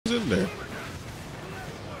there.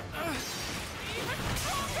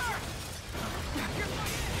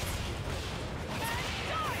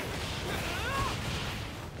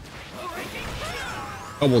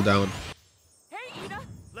 Double down. Hey, Ida.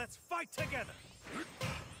 Let's fight together.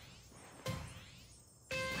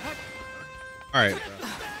 All right, bro.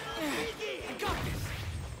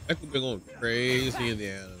 Deku been going crazy in the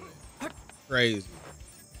anime. Crazy.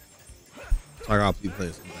 So I gotta be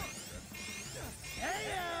playing some Deku.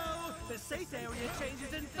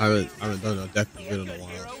 I haven't done a Deku video in a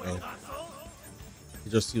while, so it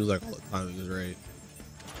just seems like all the timing is right.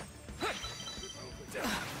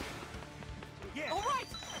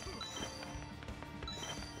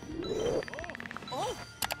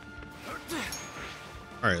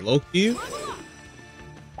 All right, Loki. Is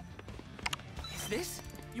this?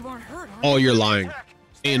 You aren't hurt, are Oh, you're lying.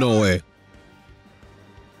 Ain't no way.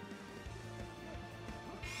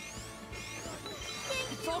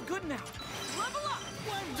 It's all good now. Level up.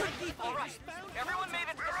 All right. Everyone made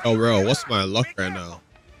it. Oh, bro, what's my luck right now?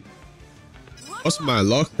 What's my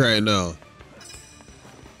luck right now?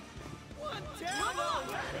 You're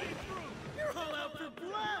all out for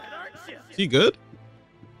blood, aren't you? Is he good?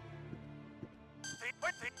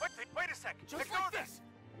 Wait a second. Just like this.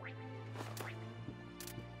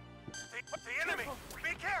 The enemy. Be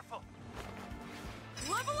careful.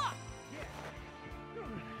 Level up.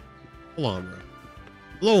 Hold on, bro.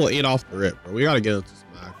 Level 8 off the rip, bro. We gotta get into some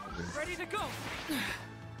action. Ready to go.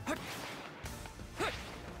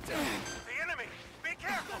 The enemy. Be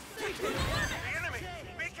careful. The enemy.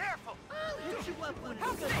 Be careful.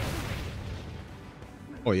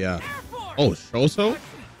 Oh yeah. Oh, Shoso?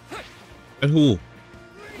 And who?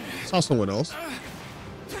 I saw someone else.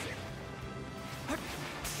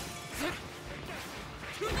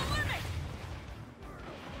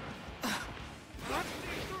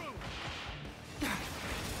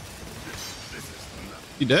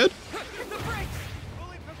 He dead?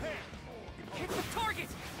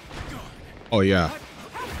 Oh yeah.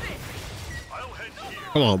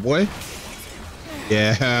 Come on, boy.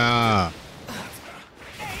 Yeah.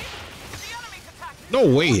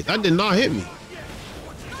 No, wait, that did not hit me.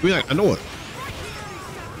 I mean, I know it.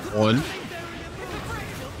 One.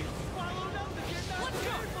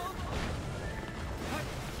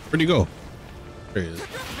 Where'd he go? There he is.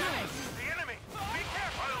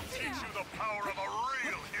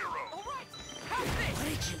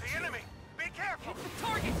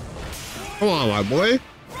 Come on, my boy.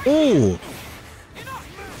 Ooh.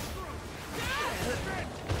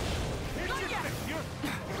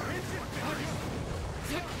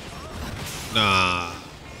 Nah.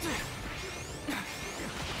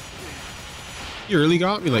 You really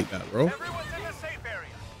got me like that, bro. Everyone's in the safe area.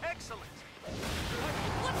 Excellent.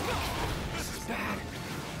 Let's go. This is bad.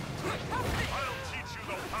 I'll teach you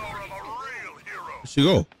the power of a real hero. Where'd she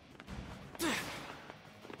go?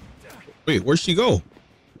 Wait, where'd she go?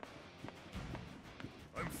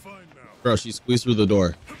 I'm fine now. Bro, she squeezed through the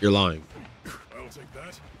door. You're lying. I'll take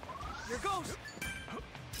that. Here goes.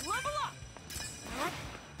 Level up.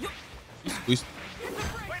 She squeezed.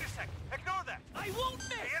 Wait a sec. Ignore that. I won't miss.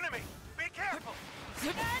 The enemy. Be careful.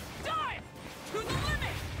 And dive to the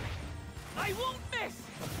limit. I won't miss.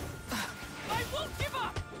 I won't give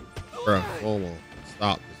up. Bro, whoa.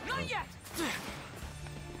 Stop this, bro. Not yet.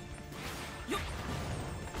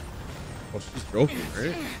 Oh, she's broken,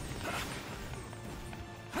 right?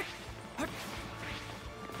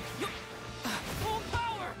 Full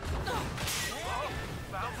power.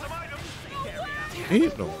 Found some items.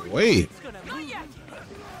 Ain't no way. Not yet.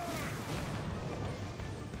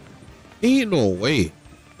 Ain't no way.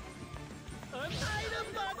 I'm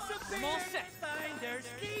all set. Finders,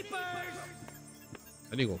 keepers.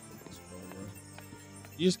 I need to go put this bro.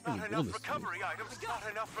 You just can't Not be doing enough this to me. recovery items.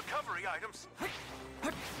 Not enough recovery items.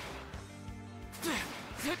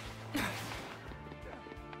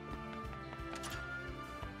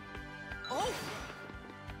 Oh.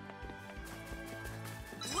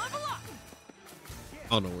 Level up. I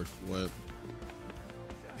don't know where she went.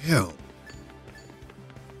 Damn.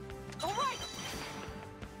 All right.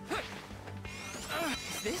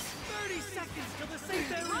 Is this 30 seconds till the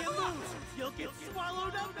safe area moves? You'll get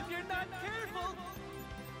swallowed up if you're not careful.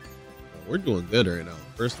 We're doing good right now.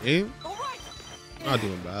 First aim, All right. not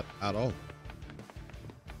doing bad at all.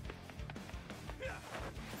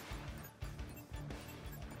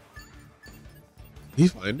 Did he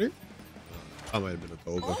find her? That might have been a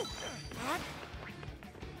Toga. Oh.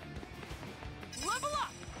 Level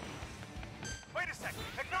up. Wait a sec.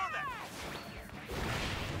 Ignore that.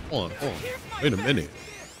 Hold on. Wait a minute.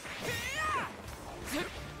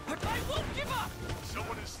 I won't give up.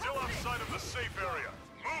 Someone is still outside of the safe area.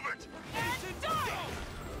 Move it.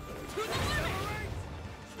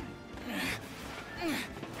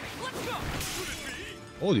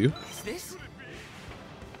 Told you. Is this?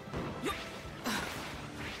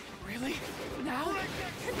 Really? Now?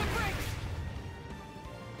 Hit the brakes!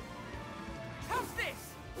 How's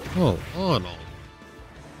this? Oh, on all.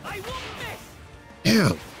 I won't miss!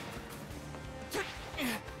 Damn.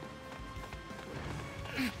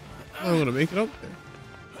 I'm gonna make it up there.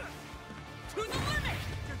 To the limit!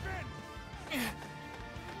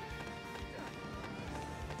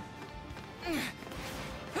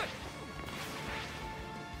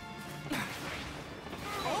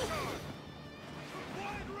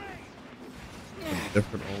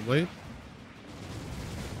 Different all blade.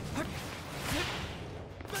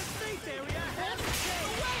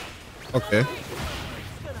 Okay.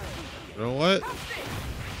 You know what? This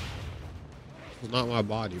was not my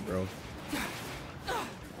body, bro.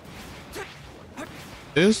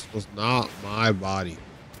 This was not my body.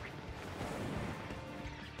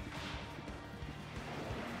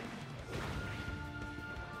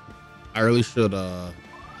 I really should Here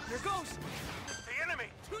goes! The enemy!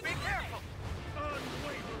 Be careful!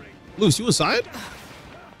 Unwavering! Luce, you inside?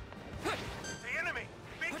 The enemy!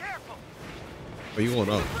 Be careful! Are you going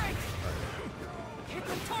up? Hit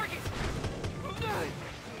the target!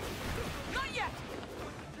 Not yet!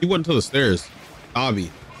 He went to the stairs. Dabi.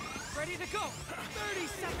 Ready to go! 30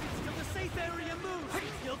 seconds till the safe area moves!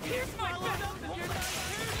 You'll get followed up if you're not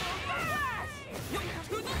careful!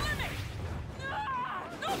 To the limit!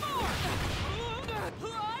 No more!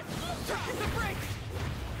 Hit the brakes!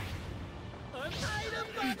 An item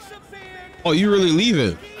box appeared! Oh, you really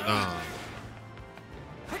leaving? Nah.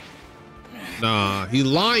 Nah, he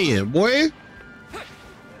lying, boy.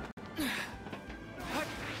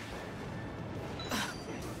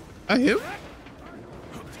 I him? To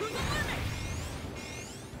the limit!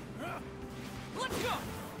 Let's go!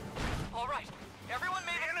 All right, everyone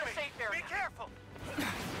made it to the safe area. Be careful!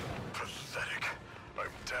 Pathetic.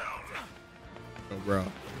 I'm down. Oh, bro.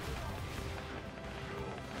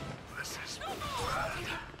 This is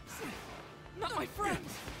Not my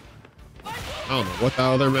friends! I don't know what the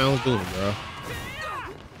other man was doing, bro.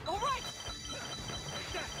 All right!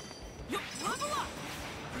 Level up!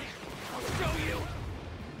 I'll show you!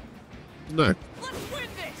 Next. Let's win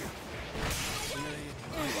this!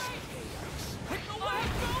 I'll go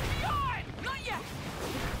beyond! Not yet!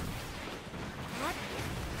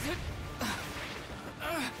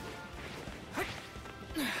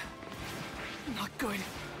 Not good.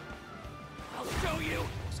 I'll show you!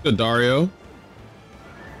 It's good, Dario.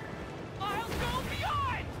 I'll go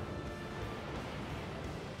beyond!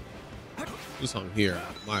 Do something here.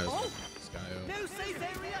 Might as well get this guy up. New safe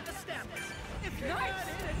area established. If you're not in it,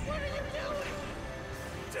 what are you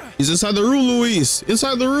doing? He's inside the room, Luis.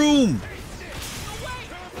 Inside the room. Away!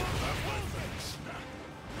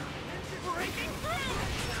 Breaking through!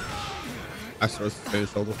 I started to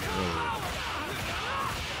finish over from earlier.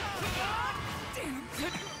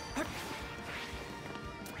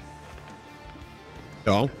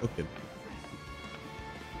 Yo, I'm cooking.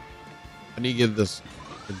 I need to give this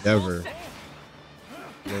endeavor a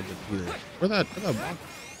little bit here. Where that box?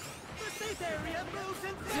 The safe area moves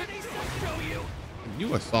in 30 seconds. Show you. I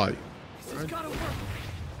knew I saw you. This has gotta work.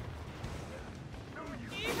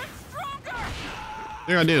 Even stronger.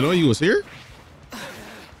 Yeah, I didn't know you was here. the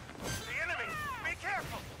enemy! Be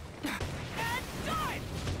careful! And done.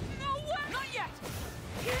 No way. Not yet.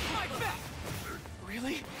 Here's my bet.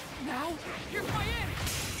 Really? Now? Here's my end.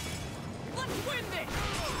 Let's win this.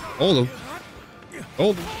 Hold him.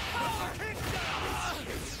 Hold him.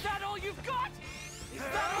 Is that all you've got? Is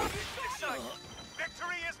that all you've got?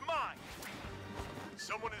 Victory is mine!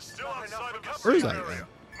 Someone is still outside of the Where's safe that area.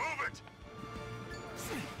 guy? Move it!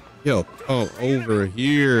 Yo, come over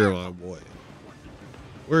here, my boy.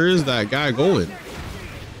 Where is that guy going?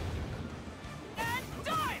 And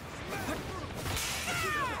done.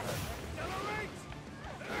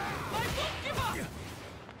 I won't give up.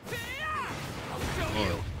 I'll show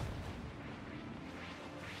you.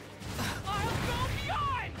 Oh, I'll go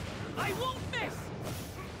beyond. I won't miss.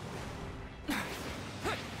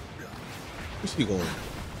 where's he going?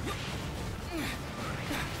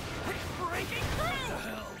 Breaking through.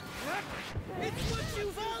 It's what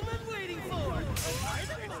you've all been waiting for.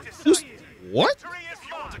 Who's, what? Victory is if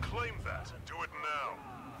you want to claim that, do it now.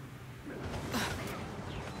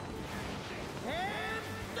 And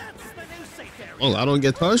that's the new safe area. Oh, I don't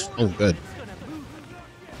get touched? Oh, good. It's gonna move.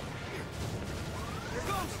 Here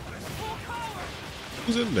goes. Full power.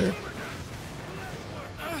 Who's in there?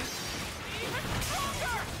 Even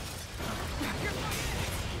stronger. Here's my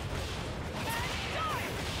and done.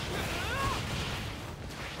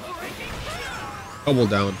 Breaking through. Double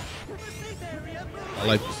down. The safe area moves. I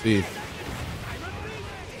like to see. I repeat,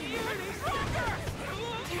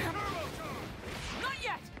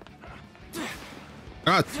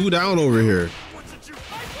 got 2 down over here.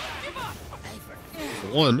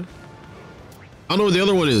 One. I don't know where the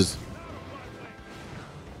other one is.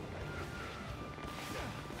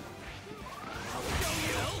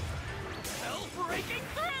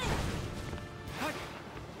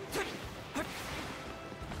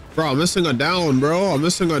 Bro, I'm missing a down, bro. I'm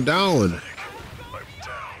missing a down.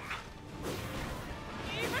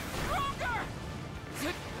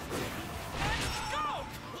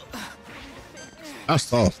 That's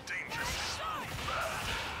tough.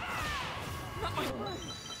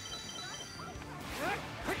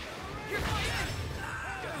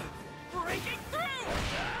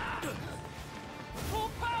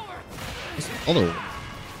 Other one.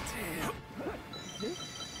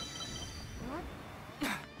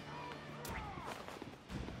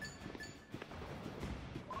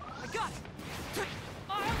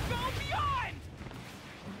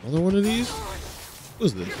 Another one of these?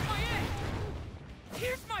 Who's this?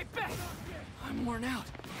 Here's my best. I'm worn out.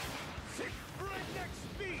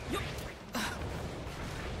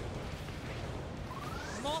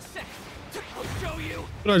 I'm all set. I'll show you.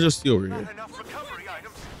 What did I just see over here? Not enough recovery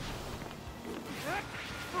items.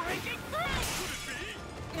 Breaking through.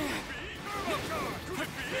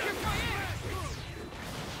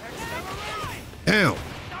 Damn.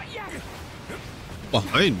 Not yet.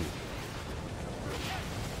 Behind me.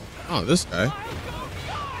 Oh, this guy. Not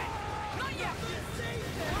yet.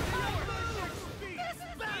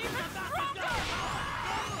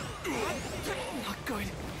 Not good.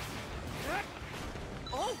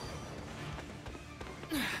 Oh.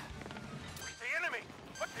 The enemy.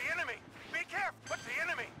 What's the enemy? Be careful. What's the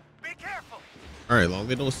enemy? Be careful. All right, long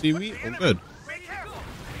they don't see me, I'm good. Be careful.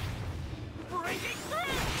 Breaking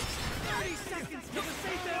through. 30 seconds till the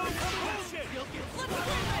safe area.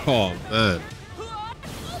 Oh man,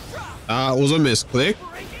 that was a misclick.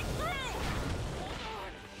 Breaking through.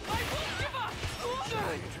 I won't give up.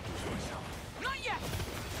 Not yet.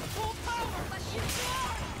 Full power.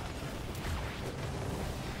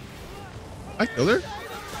 I killed her.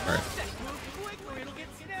 All right.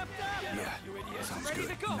 Yeah, sounds good.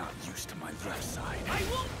 Not used to my left side. I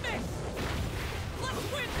won't miss. Let's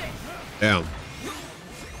win this. Damn.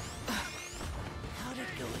 How'd it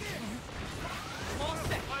go again? All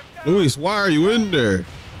set. Luis, why are you in there?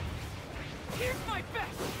 Here's my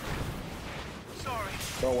best. Sorry.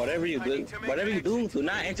 Bro, whatever you do, do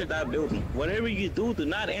not enter that building. Whatever you do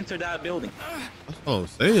not enter that building. That's what I'm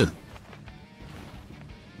saying.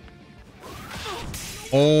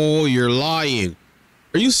 Oh, you're lying.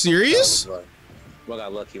 Are you serious? Bro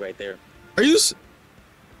got lucky right there. Are you?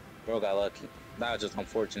 Bro got lucky. That was just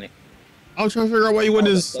unfortunate. I was trying to figure out why you went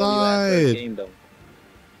That was a W at first inside. game, though.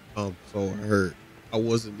 I'm so hurt. I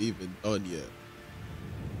wasn't even done yet.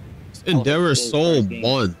 This Endeavor so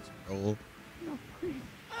blunt, bro. Only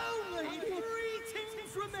 3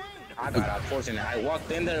 teams remain. I got unfortunate. I walked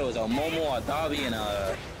in there. It was a Momo, a Dabi, and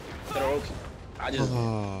a Todoroki. I just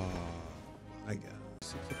Oh, I got it.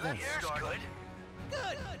 Here's good.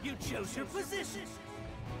 Good. You chose your position.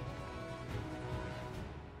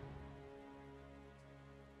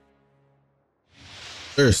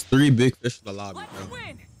 There's 3 big fish in the lobby, Let's bro.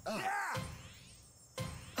 win.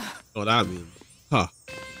 What that means? Huh.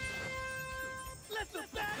 Let the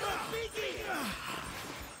battle begin.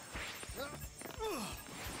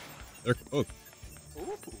 They're cooked.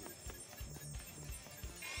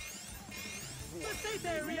 The safe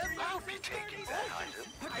area. I'll be taking that item.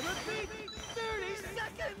 I repeat, 30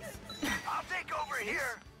 seconds. I'll take over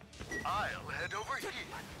here. I'll head over here.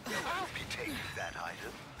 I'll be taking that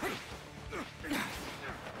item.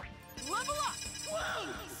 Level up.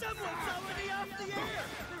 Whoa! Someone's already off the air.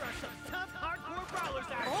 There are some tough, hardcore brawlers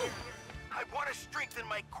out here. I want to strengthen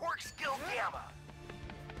my quirk skill gamma.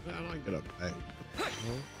 I don't get a bag.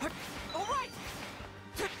 All right.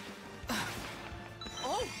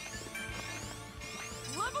 Oh.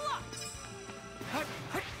 Level up.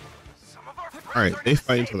 Some of our friends All right, are they in the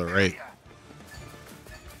fighting to safe the right. area.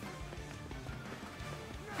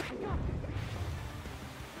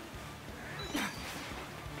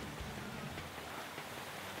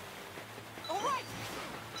 All right.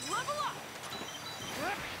 Level up.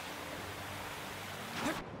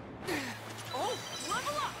 Oh,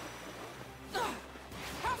 level up.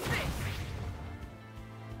 How's this?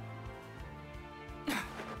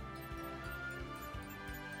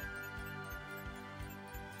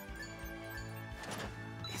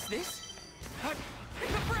 Is this? Hit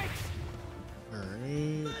the brakes. All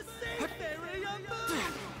right.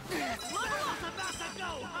 Level up. About to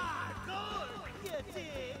go hardcore. You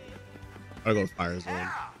dig? I'll go fire zone. Yeah,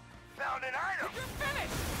 found an item. You're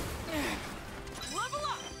finished. Level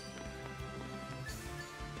up.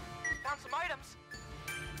 some items.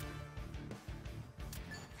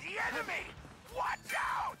 The enemy! Watch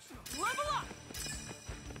out! Level up!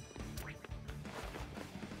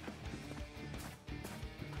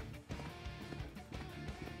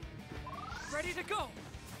 Ready to go!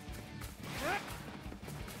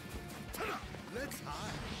 Let's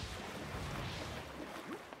hide.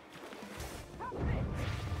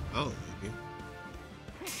 Oh, maybe.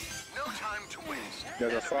 No time to waste.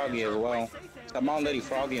 There's a Froggy as well. It's a Mountain Lady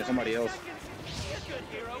Froggy and somebody else.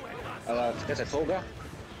 That's a Toga.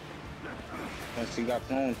 Once he got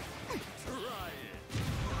cloned.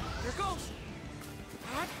 Here goes!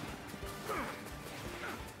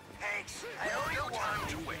 Hanks, I owe you time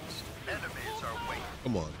to waste. Enemies are waiting.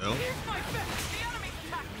 Come on now. Here's my fist! The enemy's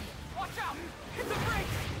attacking! Watch out! Hit the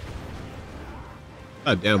brakes!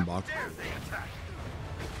 God damn box. Dare they attack?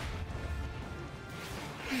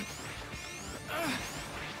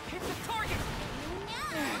 Hit the target!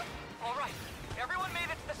 Alright, everyone made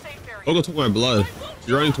it to the safe area. Toga took my blood.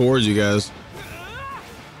 She's running towards you guys.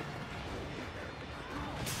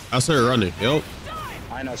 I saw her running. Yep.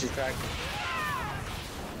 I know, she's cracked.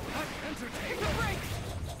 Hit the brakes!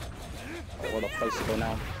 Where the fuck to go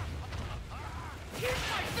now? Here's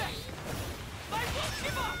my fist! I won't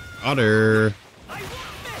give up! Got her. I won't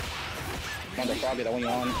miss! On the Froggy, that one you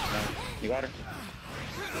on. No. You got her?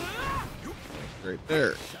 Right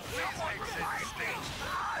there.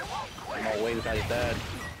 No way, this guy's dead.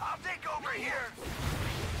 I'll take over here.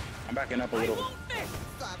 I'm backing up a I little. won't miss!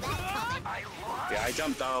 I lost. Yeah, I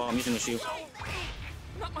jumped out. I'm using the shield.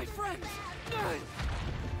 Not my friends!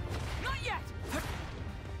 Not yet!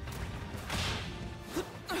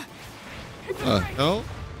 Hit the brakes! Hell?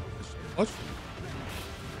 What? To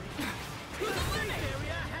the limit!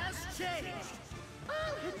 area has changed.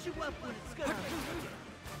 I'll hit you up when it's gonna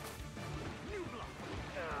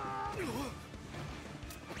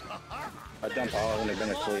I jumped out when they've been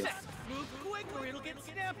asleep. move quick or it'll get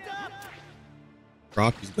snapped up.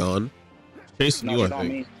 Rock, he's gone. Chasing No, you, I she's on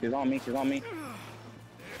think. me. She's on me. She's on me.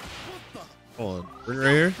 Hold on. Bring her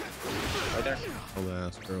right here. Right there. Oh, my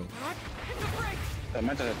ass, bro. Hit the brakes! The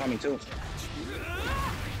mentors are coming too.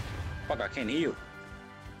 Fuck, I can't heal.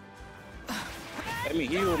 Let me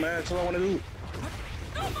heal, man. That's all I want to do.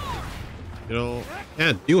 No more! You know,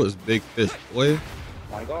 can't deal with this big fish, boy.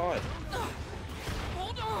 My God.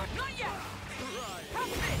 Hold on! Not yet! Have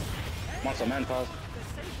this! Want some man pause?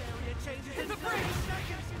 Hit the brakes!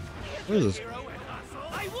 What is this?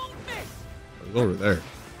 I won't miss! Go over there.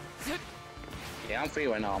 Yeah, I'm free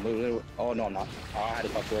right now. Oh, no, I'm not. Oh, I had to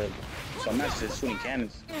talk to her. So man just shooting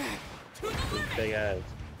cannons. To the limit! Big ass.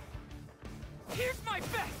 Here's my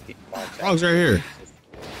best! Frog's right here.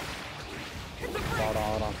 Hit the brakes! Hold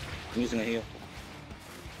on. I'm using a heal.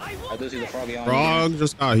 I I won't do see the miss! Froggy on Frog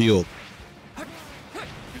just got healed. No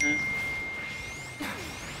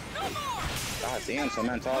more! God damn, some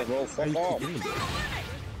man talk, bro. Fuck off. To the limit!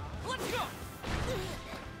 Let's go!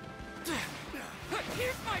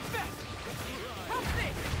 Here's my best! Have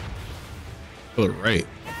this! To the right.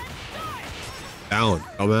 Down,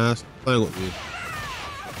 dumbass. Playing with me.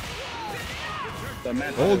 The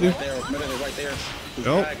man Told talk you. right there. Middle is right there. He's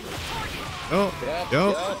Yup. back. Yup. Yup.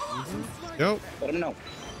 Yup. Yup. Yup. Let him know.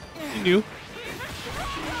 He knew.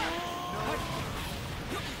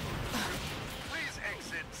 Please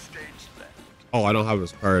exit stage left. Oh, I don't have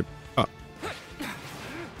his card. Oh,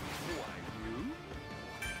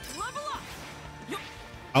 Level up!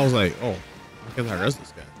 I was like, oh, I can't arrest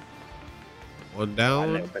this guy. One I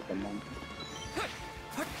down. never picked him up.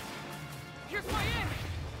 Here's my end!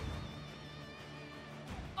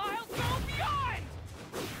 I'll go beyond!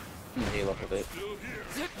 I'm gonna heal up a bit.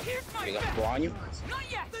 Here's my You got best! go on you?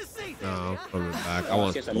 Not yet! No, I'm coming back. I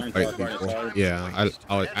want Yes, to I meant fight to. people. Yeah,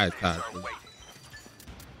 I attacked him.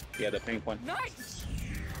 Yeah, the pink one. Nice!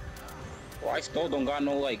 Oh, I still don't got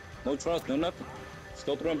no, like, no trust, no nothing.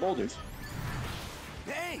 Still throwing boulders.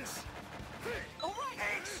 Thanks. Alright!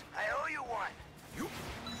 Hanks, I owe you one.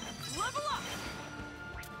 Level up!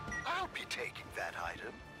 I'll be taking that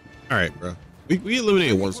item. All right, bro. We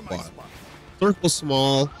eliminated one spot. Circle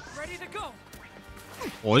small. Ready to go!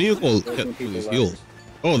 Oh, I need to go get through these heals.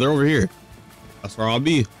 Oh, they're over here. That's where I'll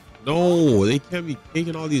be. No, they can't be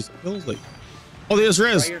taking all these kills. Like, oh, they just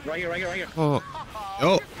res. Right here. Oh,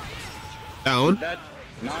 yo, down. That,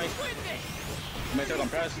 nice. Make sure I'm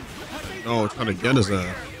pressed. No, trying to get us now.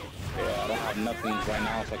 Yeah, I don't have nothing right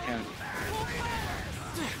now, so I can't.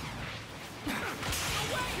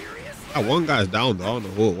 That one guy's down though. I don't know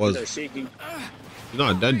who it They're was. shaking. He's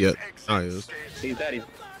not dead yet. Nah, he is. See, daddy.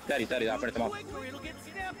 I finished him off. Quick or it'll get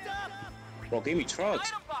snapped up. Bro, give me trucks.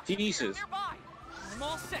 Item box Jesus. nearby. I'm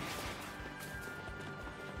all set.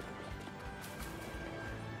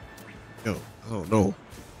 Yo, I don't know.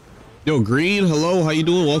 Yo, Green, hello, how you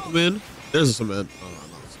doing? Welcome in. There's a cement. Oh,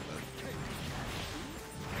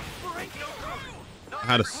 not cement. I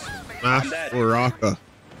had a smash uraraka.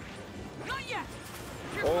 Not yet.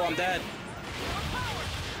 Oh, I'm dead.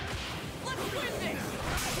 Let's win this.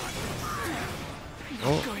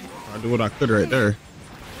 Oh, I do what I could right there.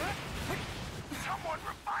 Someone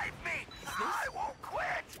revive me! I won't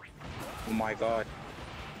quit! Oh my god.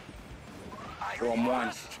 I You're on one.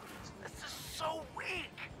 lost. This is so weak!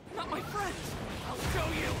 Not my friends. I'll show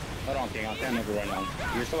you. Hold on, King. I can't move it right now.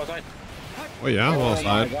 You're still outside? Oh yeah, I'm Oh my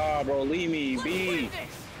outside. god, bro. Leave me Win be. this.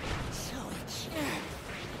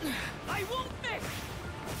 I won't miss.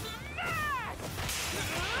 Smash!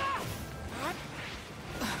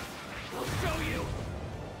 I'll show you.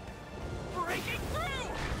 Breaking through.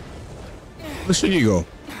 Where'd Shingy go?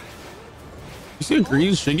 You see a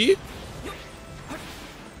green Shingy?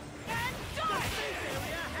 And done.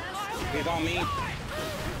 He's on me.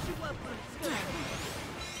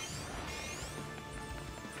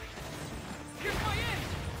 Here's my end.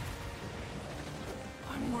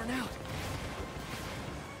 I'm worn out.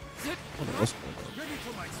 I don't know what's going on.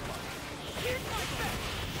 Here's my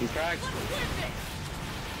best. He's cracked. Win this.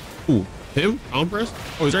 Ooh, him? Down press?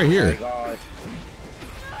 Oh, he's right Oh my here. god.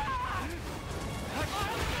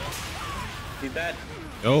 He's dead.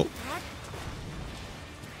 Yo.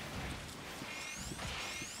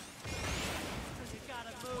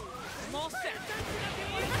 I'm all set.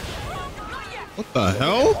 Not yet. What the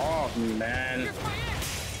hell? Off me, man. Here's my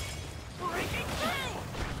end. Breaking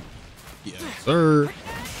through. Yes, sir.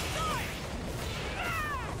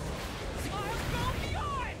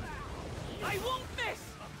 I won't miss.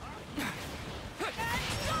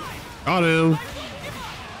 Got him.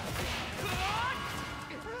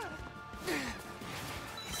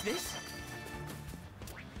 Is this?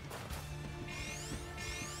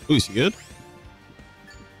 Ooh, is he good?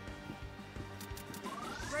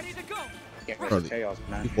 Ready to go. Can't Bro, risk chaos,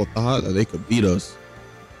 man. People thought that they could beat us.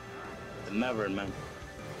 Never, man.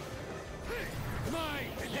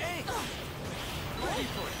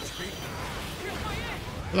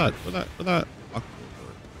 For that. I'll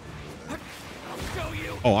show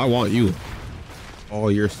you. Oh, I want you. Oh,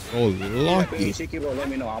 you're so lucky. Cheeky, bro. Let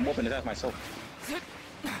me know. I'm whooping his ass myself.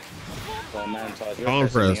 Oh man, so you're Palm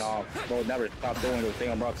pissing press. me off. Bro, never stop doing the thing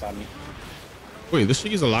on rocks on me. Wait, this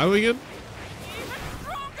Shingy's alive again? Even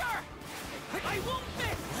stronger. I won't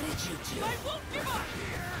miss. What did you do? I won't give up.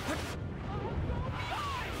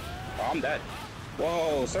 Oh, I'm dead.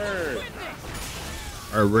 Whoa, sir. Win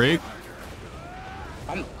this. Our break.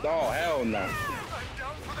 I'm. Oh hell no.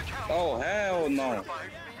 Oh hell no.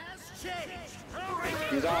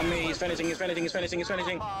 He's on me. He's finishing. He's finishing. He's finishing. He's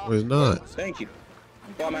finishing. Oh, he's not. Thank you.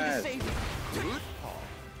 Bum ass. Save you.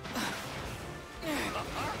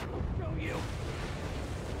 Show you.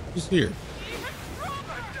 He's here.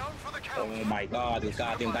 Oh my god, this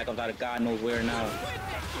goddamn back up out of God knows where now.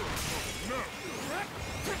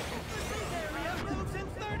 Moves in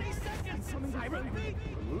 30 seconds. I repeat,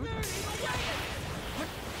 30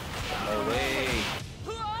 No way.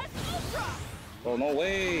 Oh no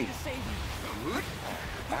way.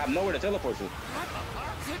 I have nowhere to teleport to.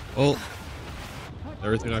 Oh,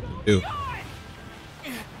 everything I can do.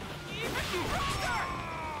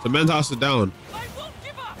 Cement toss it down. I won't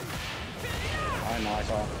give up. I know, I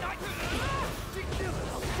saw. I'll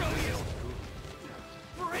show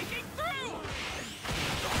you. Breaking through.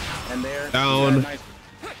 And there. Down. Yeah, nice.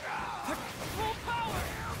 Full power.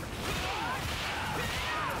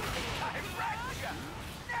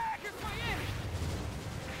 Here's my end.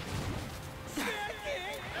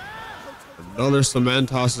 Another cement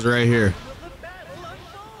toss is right here.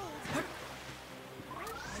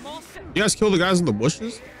 I'm all set. You guys kill the guys in the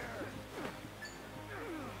bushes?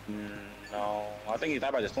 No, I think he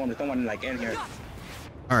died by the storm. There's no one like in here.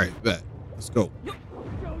 All right, bet. Let's go.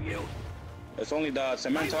 Show you. It's only the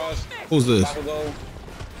Cementos, Who's this? Bakugo.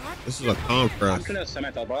 This is a calm I'm press. shooting at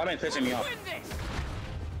Cementos, bro. That ain't pissing me off. Win this.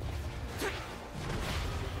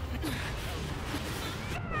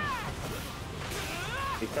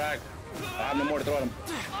 He cracked. I have no more to throw at him.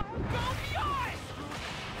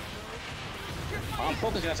 I'm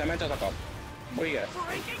focusing on Cementos. Like, what do you got?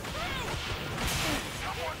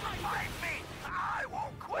 I won't Oh,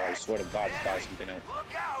 quit! I swear to God, this guy's something else. Look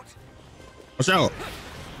out! Watch out.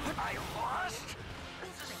 I lost?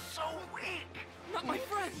 This is so weak! Not my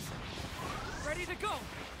friends. Ready to go.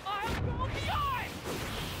 I'll go beyond.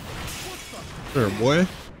 There, boy.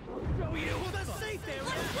 Show you. The safe area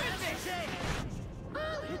has changed.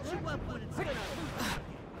 I'll hit you up when it's done.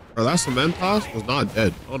 Bro, that cement toss was not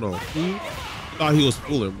dead. Oh no. Who thought he was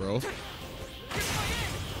fooling, bro?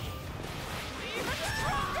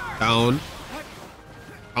 Down.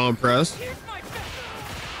 Down press. Here's my best.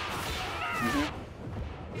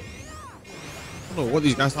 I don't know what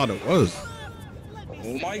these guys thought it was.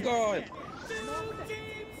 Oh my god.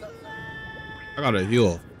 I gotta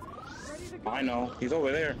heal. I know. He's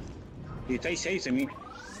over there. He's chasing me.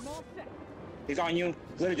 He's on you.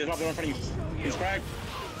 Literally just dropped it in front of you. He's cracked.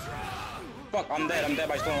 Fuck, I'm dead. I'm dead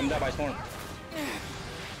by storm. I'm dead by storm.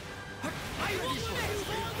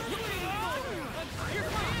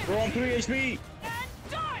 We're on 3 HP. And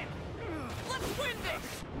time. Let's win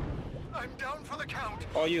this. I'm down for the count.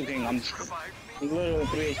 Oh, you king. I'm Revive me. literally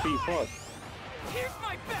 3 HP. Fuck. Here's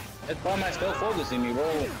my best. That bomb is still focusing me,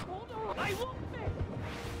 bro. I will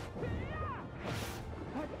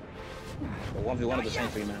The 1v1 of the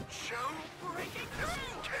century, man. Show breaking this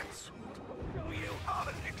cancelled.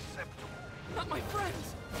 Unacceptable. Not my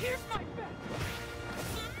friends. Here's my best.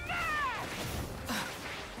 Smash!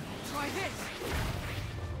 Try this.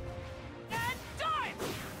 And time.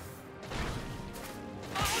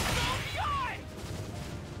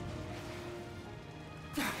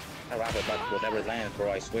 I rap it, but whatever lands,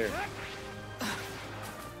 bro. I swear.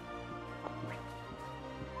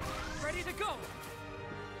 Ready to go.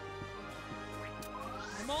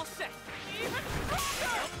 I'm all set. Even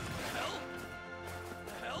stronger.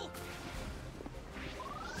 The hell?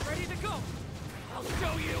 Ready to go. I'll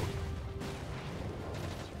show you.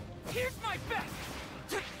 Here's my best.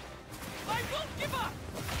 I won't give up.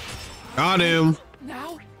 Got him.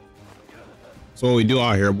 Now. That's what we do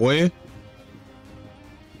out here, boy.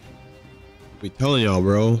 We telling y'all,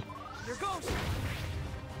 bro. Here goes.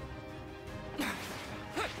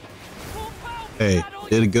 Full power. Hey, Is that all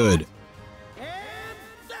did you good. got? And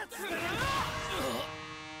that's it. Game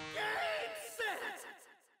set.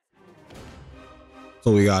 That's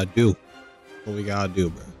what we gotta do. That's what we gotta do,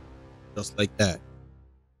 bro. Just like that.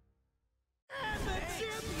 And the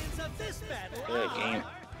champions of this battle Good are... game.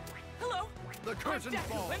 Hello. The I'm curtain Deku,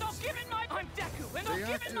 falls. and I'll give it my. I'm Deku, and I'll The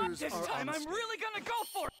give it my. actors This are time, on I'm really gonna go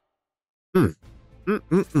for it.